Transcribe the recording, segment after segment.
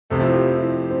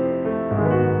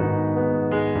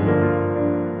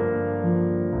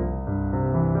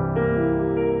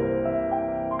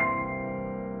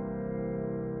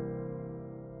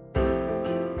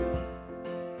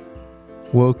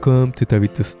Welcome to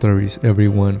Tabito Stories,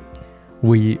 everyone.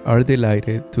 We are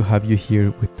delighted to have you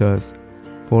here with us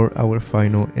for our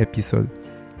final episode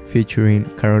featuring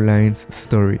Caroline's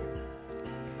story.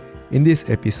 In this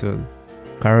episode,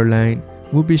 Caroline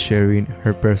will be sharing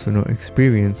her personal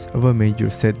experience of a major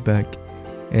setback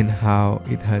and how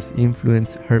it has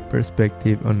influenced her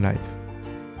perspective on life.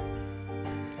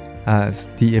 As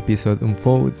the episode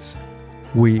unfolds,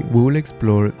 we will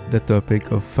explore the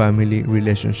topic of family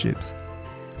relationships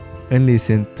and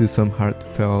listen to some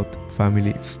heartfelt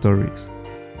family stories.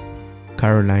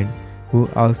 Caroline will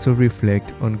also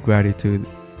reflect on gratitude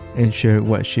and share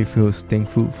what she feels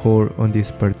thankful for on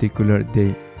this particular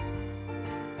day.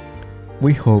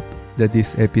 We hope that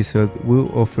this episode will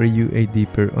offer you a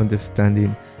deeper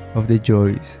understanding of the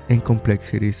joys and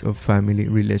complexities of family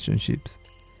relationships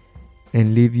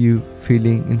and leave you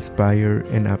feeling inspired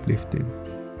and uplifted.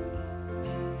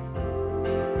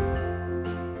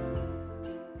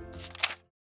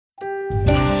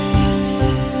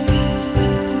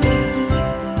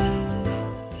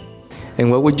 And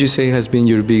what would you say has been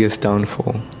your biggest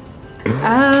downfall?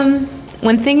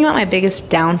 When thinking about my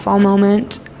biggest downfall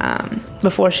moment,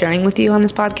 before sharing with you on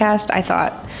this podcast, I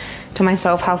thought to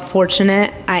myself how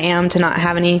fortunate I am to not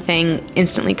have anything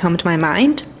instantly come to my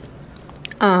mind.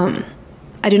 I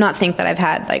do not think that I've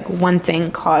had one thing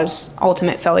cause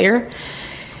ultimate failure.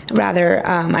 Rather,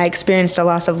 I experienced a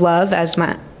loss of love as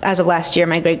of last year.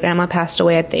 My great-grandma passed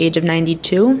away at the age of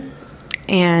 92.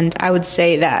 And I would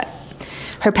say that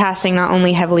her passing not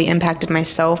only heavily impacted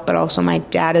myself, but also my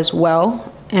dad as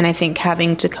well. And I think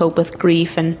having to cope with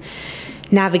grief and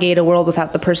navigate a world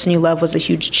without the person you love was a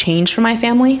huge change for my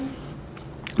family.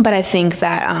 But I think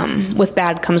that with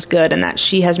bad comes good, and that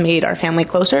she has made our family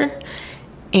closer.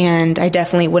 And I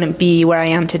definitely wouldn't be where I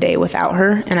am today without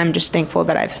her. And I'm just thankful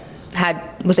that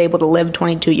was able to live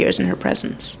 22 years in her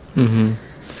presence. Mm-hmm.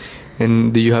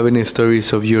 And do you have any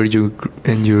stories of your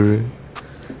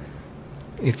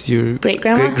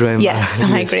great-grandma? Yes,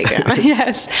 my great-grandma,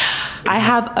 yes. I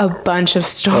have a bunch of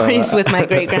stories with my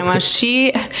great-grandma. As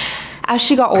she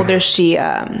got older, she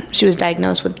was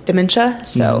diagnosed with dementia,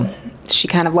 so she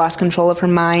kind of lost control of her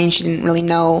mind. She didn't really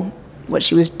know what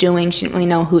she was doing. She didn't really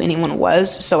know who anyone was,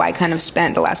 so I kind of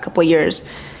spent the last couple of years,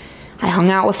 I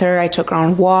hung out with her, I took her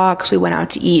on walks, we went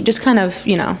out to eat, just kind of,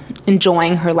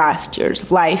 enjoying her last years of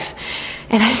life.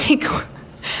 And I think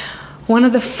one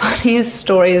of the funniest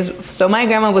stories, so my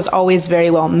grandma was always very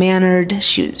well-mannered.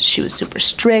 She was super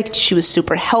strict. She was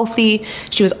super healthy.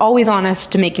 She was always on us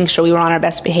to making sure we were on our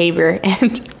best behavior.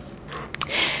 And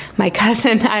my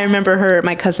cousin, I remember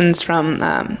my cousin's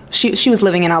from, she was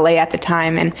living in LA at the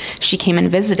time, and she came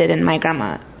and visited, and my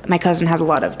cousin has a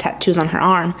lot of tattoos on her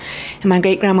arm. And my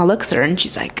great-grandma looks at her, and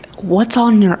she's like, "What's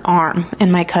on your arm?"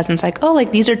 And my cousin's like, "Oh,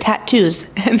 these are tattoos."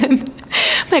 And then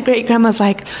my great-grandma's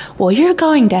like, "Well, you're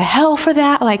going to hell for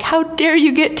that. How dare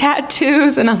you get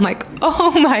tattoos?" And I'm like,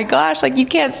 "Oh my gosh, you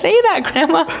can't say that,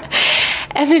 Grandma."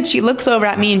 And then she looks over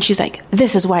at me and she's like,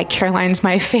 "This is why Caroline's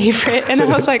my favorite." And I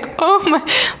was like, oh my,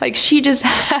 she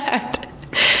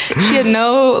had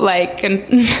no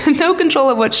no control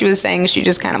of what she was saying. She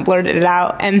just kind of blurted it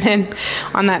out. And then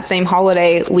on that same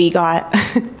holiday, we got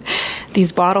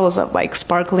these bottles of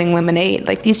sparkling lemonade,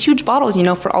 these huge bottles,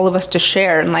 for all of us to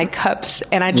share in cups.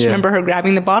 And I just remember her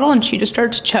grabbing the bottle and she just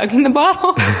starts chugging the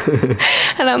bottle.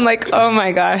 And I'm like, oh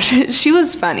my gosh, she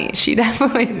was funny. She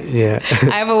definitely,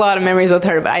 I have a lot of memories with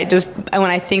her, but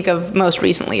when I think of most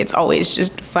recently, it's always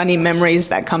just funny memories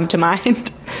that come to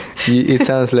mind. It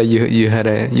sounds like you had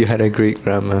a great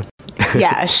grandma.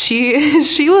 Yeah,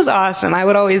 she was awesome. I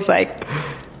would always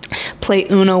play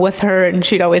Uno with her, and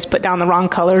she'd always put down the wrong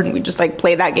color, and we'd just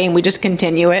play that game. We just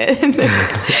continue it.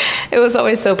 It was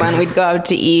always so fun. We'd go out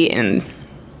to eat, and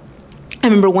I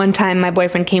remember one time my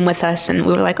boyfriend came with us, and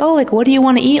we were like, "Oh, what do you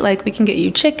want to eat? We can get you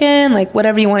chicken,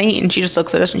 whatever you want to eat." And she just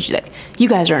looks at us and she's like, "You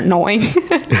guys are annoying."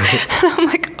 And I'm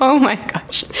like, oh my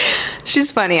gosh,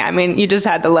 she's funny. I mean, you just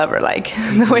had to love her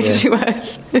the way she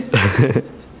was.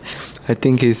 I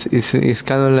think it's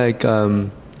kind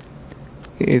of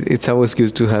it's always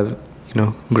good to have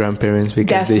grandparents,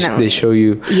 because they show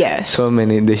you so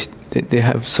many, they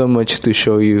have so much to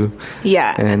show you.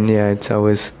 And it's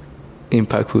always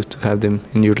impactful to have them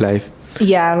in your life.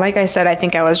 Like I said, I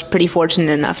think I was pretty fortunate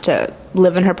enough to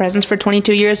live in her presence for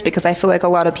 22 years, because I feel like a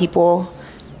lot of people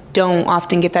don't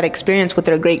often get that experience with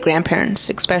their great-grandparents,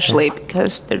 especially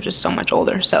because they're just so much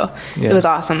older. So it was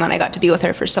awesome that I got to be with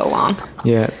her for so long.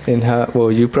 And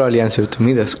you probably answered to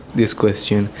me this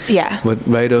question. But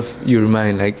right off your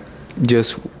mind,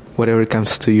 just whatever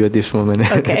comes to you at this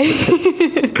moment. Okay.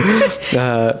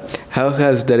 How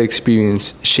has that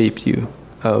experience shaped you?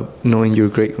 knowing your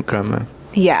great grandma?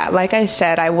 Yeah, like I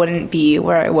said, I wouldn't be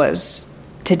where I was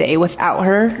today without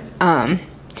her.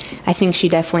 I think she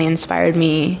definitely inspired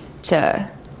me to.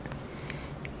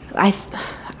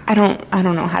 I don't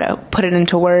know how to put it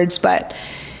into words, but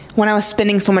when I was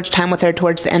spending so much time with her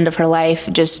towards the end of her life,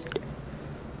 just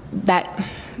that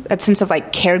sense of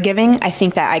like caregiving, I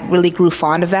think that I really grew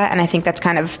fond of that, and I think that's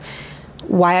kind of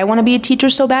why I want to be a teacher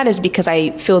so bad, is because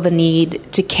I feel the need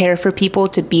to care for people,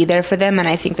 to be there for them, and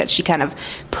I think that she kind of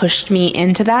pushed me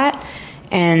into that.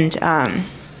 And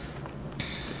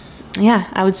yeah,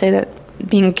 I would say that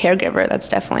being a caregiver, that's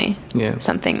definitely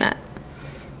something that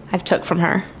I've took from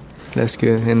her. That's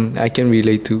good, and I can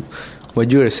relate to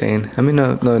what you were saying. I mean,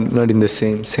 not in the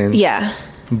same sense. Yeah.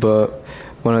 But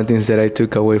one of the things that I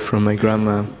took away from my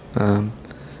grandma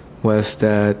was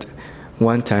that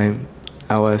one time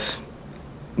I was,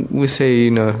 we say,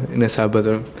 in El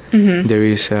Salvador,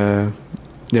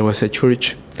 there was a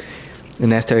church,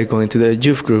 and I started going to the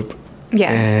youth group.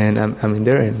 Yeah. And I'm in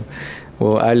there, and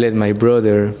I led my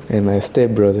brother and my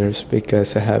stepbrothers,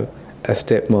 because I have a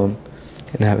stepmom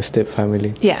and I have a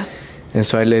stepfamily. Yeah. And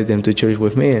so I led them to church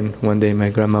with me, and one day my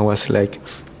grandma was like,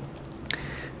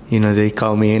 they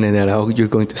called me in and they're like, "Oh, you're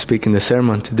going to speak in the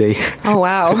sermon today." Oh,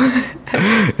 wow.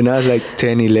 And I was like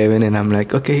 10, 11, and I'm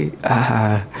like, okay,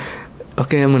 I'm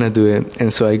going to do it.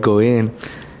 And so I go in,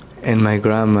 and my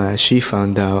grandma, she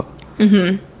found out.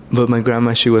 Mm-hmm. But my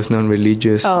grandma, she was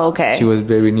non-religious. Oh, okay. She was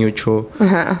very neutral,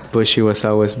 but she was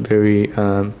always very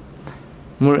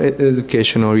more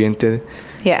education-oriented.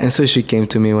 Yeah. And so she came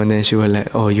to me one day and she was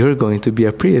like, "Oh, you're going to be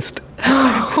a priest."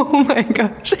 Oh my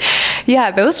gosh.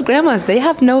 Yeah, those grandmas, they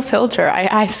have no filter,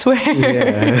 I swear.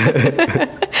 Yeah.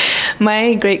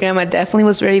 My great-grandma definitely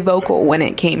was very vocal when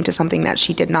it came to something that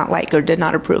she did not like or did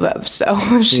not approve of.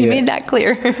 So she made that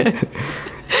clear.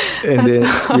 And then,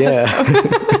 awesome. Yeah.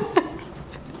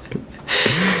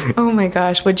 Oh my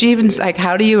gosh. Would you even, like,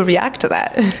 how do you react to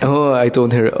that? Oh, I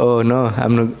told her, "Oh, no,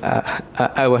 I'm not."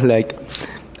 I was like,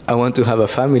 "I want to have a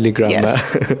family, grandma."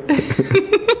 Yes.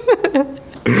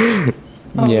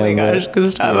 Oh my gosh,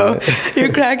 Gustavo. Yeah.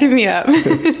 You're cracking me up.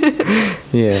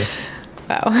 Yeah.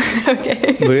 Wow.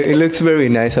 Okay. But it looks very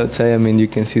nice outside. I mean, you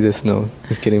can see the snow.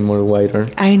 It's getting more whiter.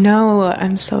 I know.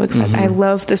 I'm so excited. I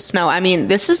love the snow. I mean,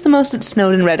 this is the most it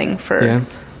snowed in Reading for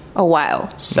a while.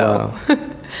 So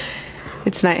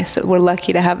it's nice. We're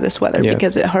lucky to have this weather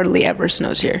because it hardly ever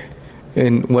snows here.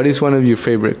 And what is one of your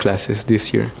favorite classes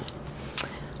this year?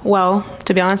 Well,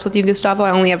 to be honest with you, Gustavo, I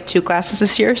only have 2 classes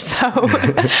this year, so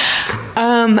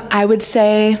I would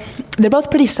say they're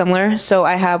both pretty similar. So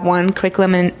I have one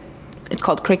curriculum, and it's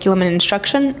called Curriculum and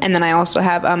Instruction, and then I also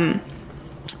have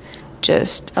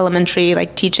just elementary,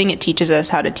 like, teaching. It teaches us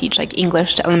how to teach, like,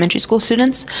 English to elementary school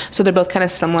students. So they're both kind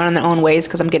of similar in their own ways,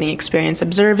 because I'm getting experience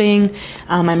observing,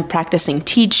 I'm practicing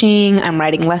teaching, I'm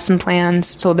writing lesson plans.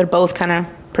 So they're both kind of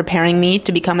preparing me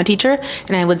to become a teacher,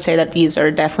 and I would say that these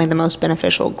are definitely the most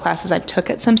beneficial classes I've took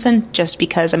at Simpson, just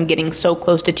because I'm getting so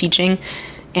close to teaching,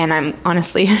 and I'm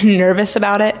honestly nervous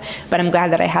about it, but I'm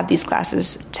glad that I have these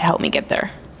classes to help me get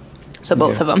there. So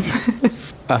both of them.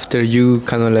 After you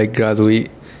kind of like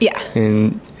graduate,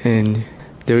 and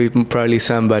there is probably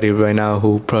somebody right now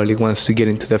who probably wants to get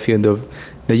into the field of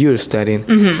that you're studying.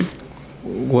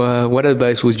 What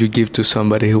advice would you give to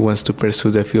somebody who wants to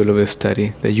pursue the field of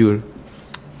study that you're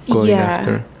going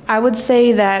after? I would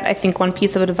say that I think one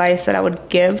piece of advice that I would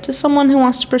give to someone who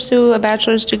wants to pursue a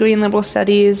bachelor's degree in liberal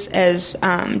studies is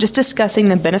just discussing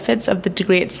the benefits of the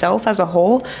degree itself as a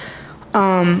whole.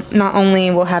 Not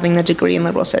only will having the degree in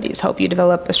liberal studies help you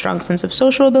develop a strong sense of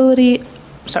social ability,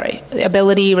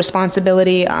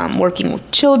 responsibility, working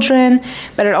with children,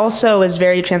 but it also is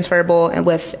very transferable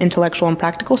with intellectual and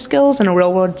practical skills in a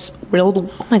real world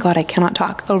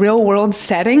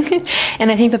setting.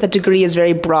 And I think that the degree is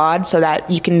very broad, so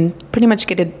that you can pretty much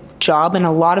get a job in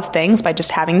a lot of things by just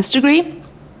having this degree.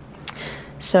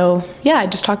 So I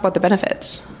just talk about the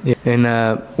benefits. Yeah. And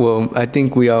I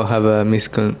think we all have a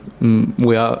misunderstood.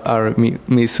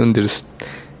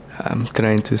 I'm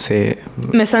trying to say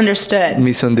misunderstood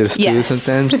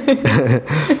sometimes.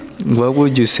 What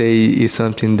would you say is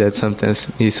something that sometimes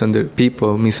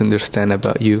people misunderstand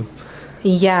about you?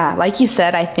 Yeah, like you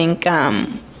said, I think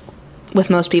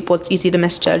with most people it's easy to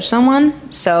misjudge someone.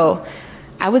 So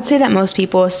I would say that most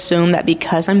people assume that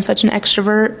because I'm such an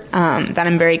extrovert, that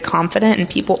I'm very confident and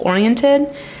people-oriented.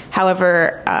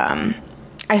 However, I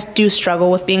do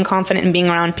struggle with being confident and being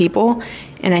around people.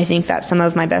 And I think that some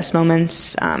of my best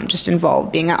moments just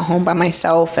involve being at home by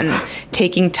myself and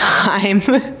taking time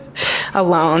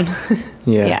alone.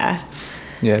 Yeah,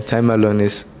 time alone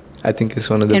is I think it's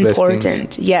one of the best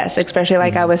things. Yes, especially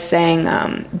like I was saying,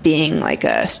 being like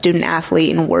a student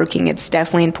athlete and working, it's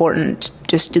definitely important to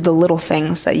just do the little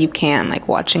things that you can, like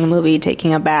watching a movie,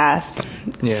 taking a bath,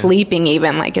 sleeping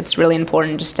even. Like it's really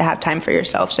important just to have time for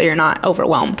yourself so you're not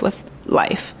overwhelmed with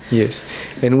life. Yes.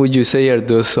 And would you say are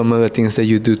those some of the things that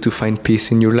you do to find peace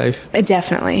in your life?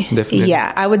 Definitely.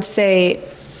 Yeah, I would say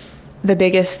the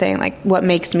biggest thing, like what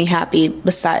makes me happy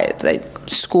besides like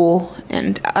school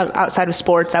and outside of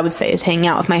sports, I would say is hanging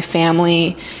out with my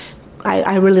family.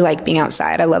 I really like being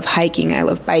outside. I love hiking. I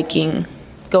love biking,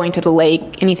 going to the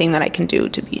lake, anything that I can do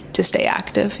to stay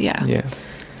active. Yeah.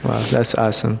 Wow, that's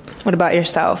awesome. What about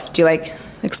yourself? Do you like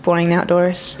exploring the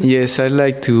outdoors? Yes, I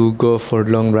like to go for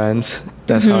long runs.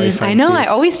 That's how I find I know, peace. I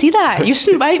always see that. You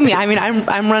should invite me. I mean,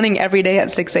 I'm running every day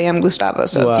at 6 a.m. Gustavo,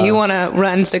 so if you want to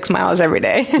run 6 miles every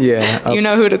day, you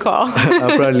know who to call.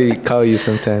 I'll probably call you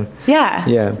sometime.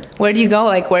 Yeah. Where do you go?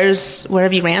 Like, where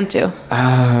have you ran to?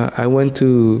 I went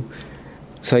to,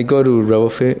 so I go to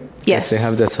RoboFit. Yes. They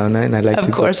have the sauna, and I like to go.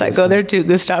 Of course, I go there too,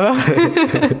 Gustavo.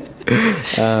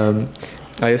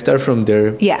 I start from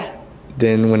there. Yeah.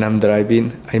 Then when I'm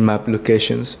driving, I map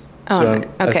locations. Oh,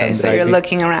 okay. So you're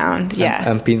looking around. Yeah.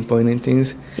 I'm pinpointing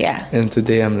things. Yeah. And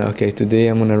today I'm like, okay, today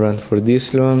I'm going to run for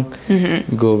this long,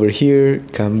 go over here,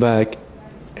 come back,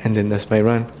 and then that's my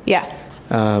run. Yeah.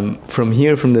 From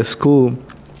here, from the school,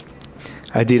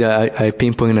 I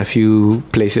pinpoint a few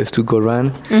places to go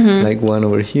run, like one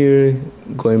over here,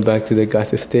 going back to the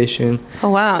gas station.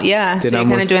 Oh, wow. Yeah. Then so you're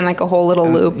kind of doing like a whole little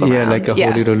loop around. Yeah, like a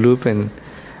whole little loop. And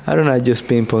I don't know, I just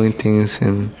pinpoint things.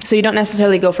 And so you don't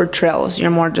necessarily go for trails. You're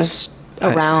more just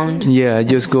around.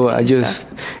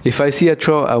 If I see a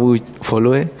trail, I would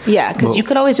follow it. Yeah, because you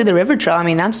could always do the river trail. I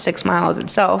mean, that's 6 miles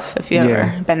itself if you've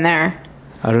ever been there.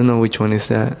 I don't know which one is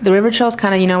that. The river trail is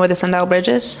kind of, where the Sundial Bridge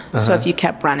is? So if you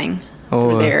kept running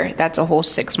through there, that's a whole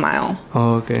 6 mile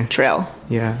trail.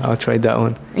 Yeah, I'll try that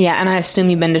one. Yeah, and I assume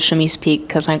you've been to Shumis Peak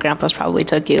because my grandpa's probably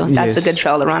took you. That's a good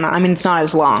trail to run on. I mean, it's not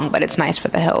as long, but it's nice for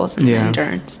the hills and the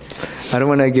endurance. I don't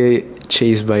want to get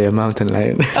chased by a mountain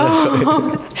lion.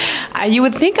 You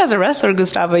would think as a wrestler,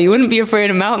 Gustavo, you wouldn't be afraid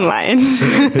of mountain lions.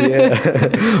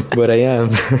 Yeah, but I am.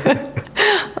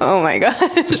 Oh my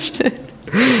gosh.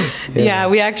 Yeah,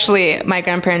 we actually, my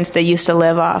grandparents, they used to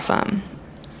live off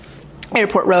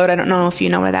Airport Road. I don't know if you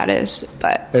know where that is,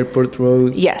 but Airport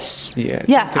Road. Yes.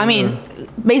 Yeah. I mean,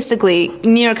 basically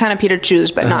near kind of Peter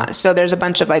Choo's, but not. So there's a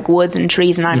bunch of like woods and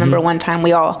trees, and I remember one time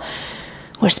we all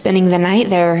were spending the night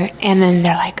there, and then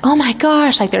they're like, "Oh my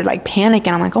gosh!" Like they're like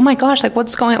panicking. I'm like, "Oh my gosh!" Like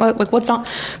what's going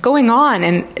on?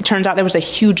 And it turns out there was a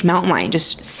huge mountain lion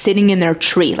just sitting in their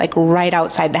tree, like right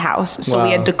outside the house. So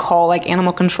we had to call like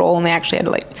animal control, and they actually had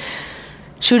to like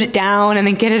shoot it down and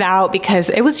then get it out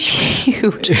because it was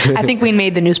huge. I think we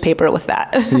made the newspaper with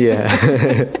that. Yeah.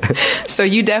 So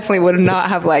you definitely would not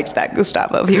have liked that,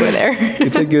 Gustavo, if you were there.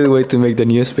 It's a good way to make the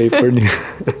newspaper.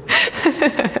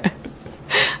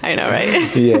 I know,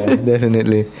 right? Yeah,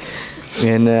 definitely.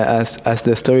 And as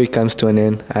the story comes to an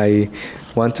end, I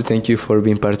want to thank you for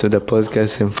being part of the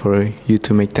podcast and for you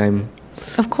to make time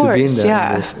of course, to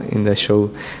be in the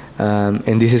show.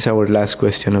 And this is our last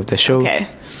question of the show. Okay.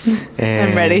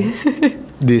 I'm ready.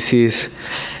 This is,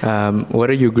 what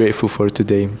are you grateful for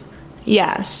today?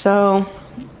 Yeah, so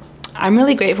I'm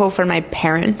really grateful for my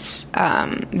parents.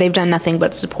 They've done nothing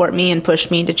but support me and push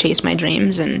me to chase my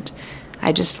dreams, and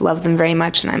I just love them very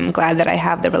much, and I'm glad that I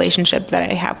have the relationship that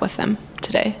I have with them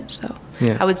today. So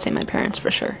I would say my parents for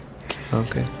sure.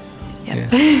 Okay. Yeah.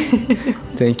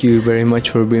 Thank you very much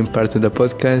for being part of the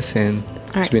podcast, and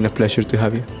it's been a pleasure to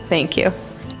have you. Thank you.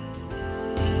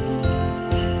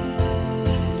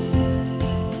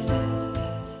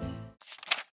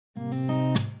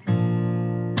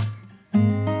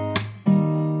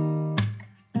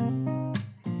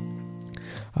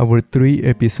 Our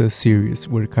 3-episode series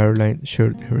where Caroline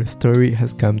shared her story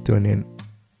has come to an end.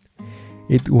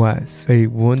 It was a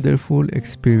wonderful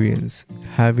experience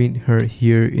having her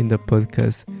here in the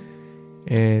podcast,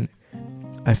 and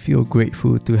I feel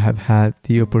grateful to have had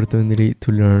the opportunity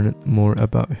to learn more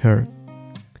about her.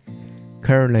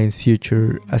 Caroline's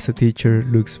future as a teacher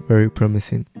looks very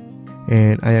promising,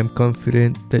 and I am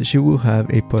confident that she will have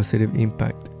a positive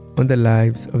impact on the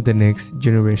lives of the next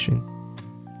generation.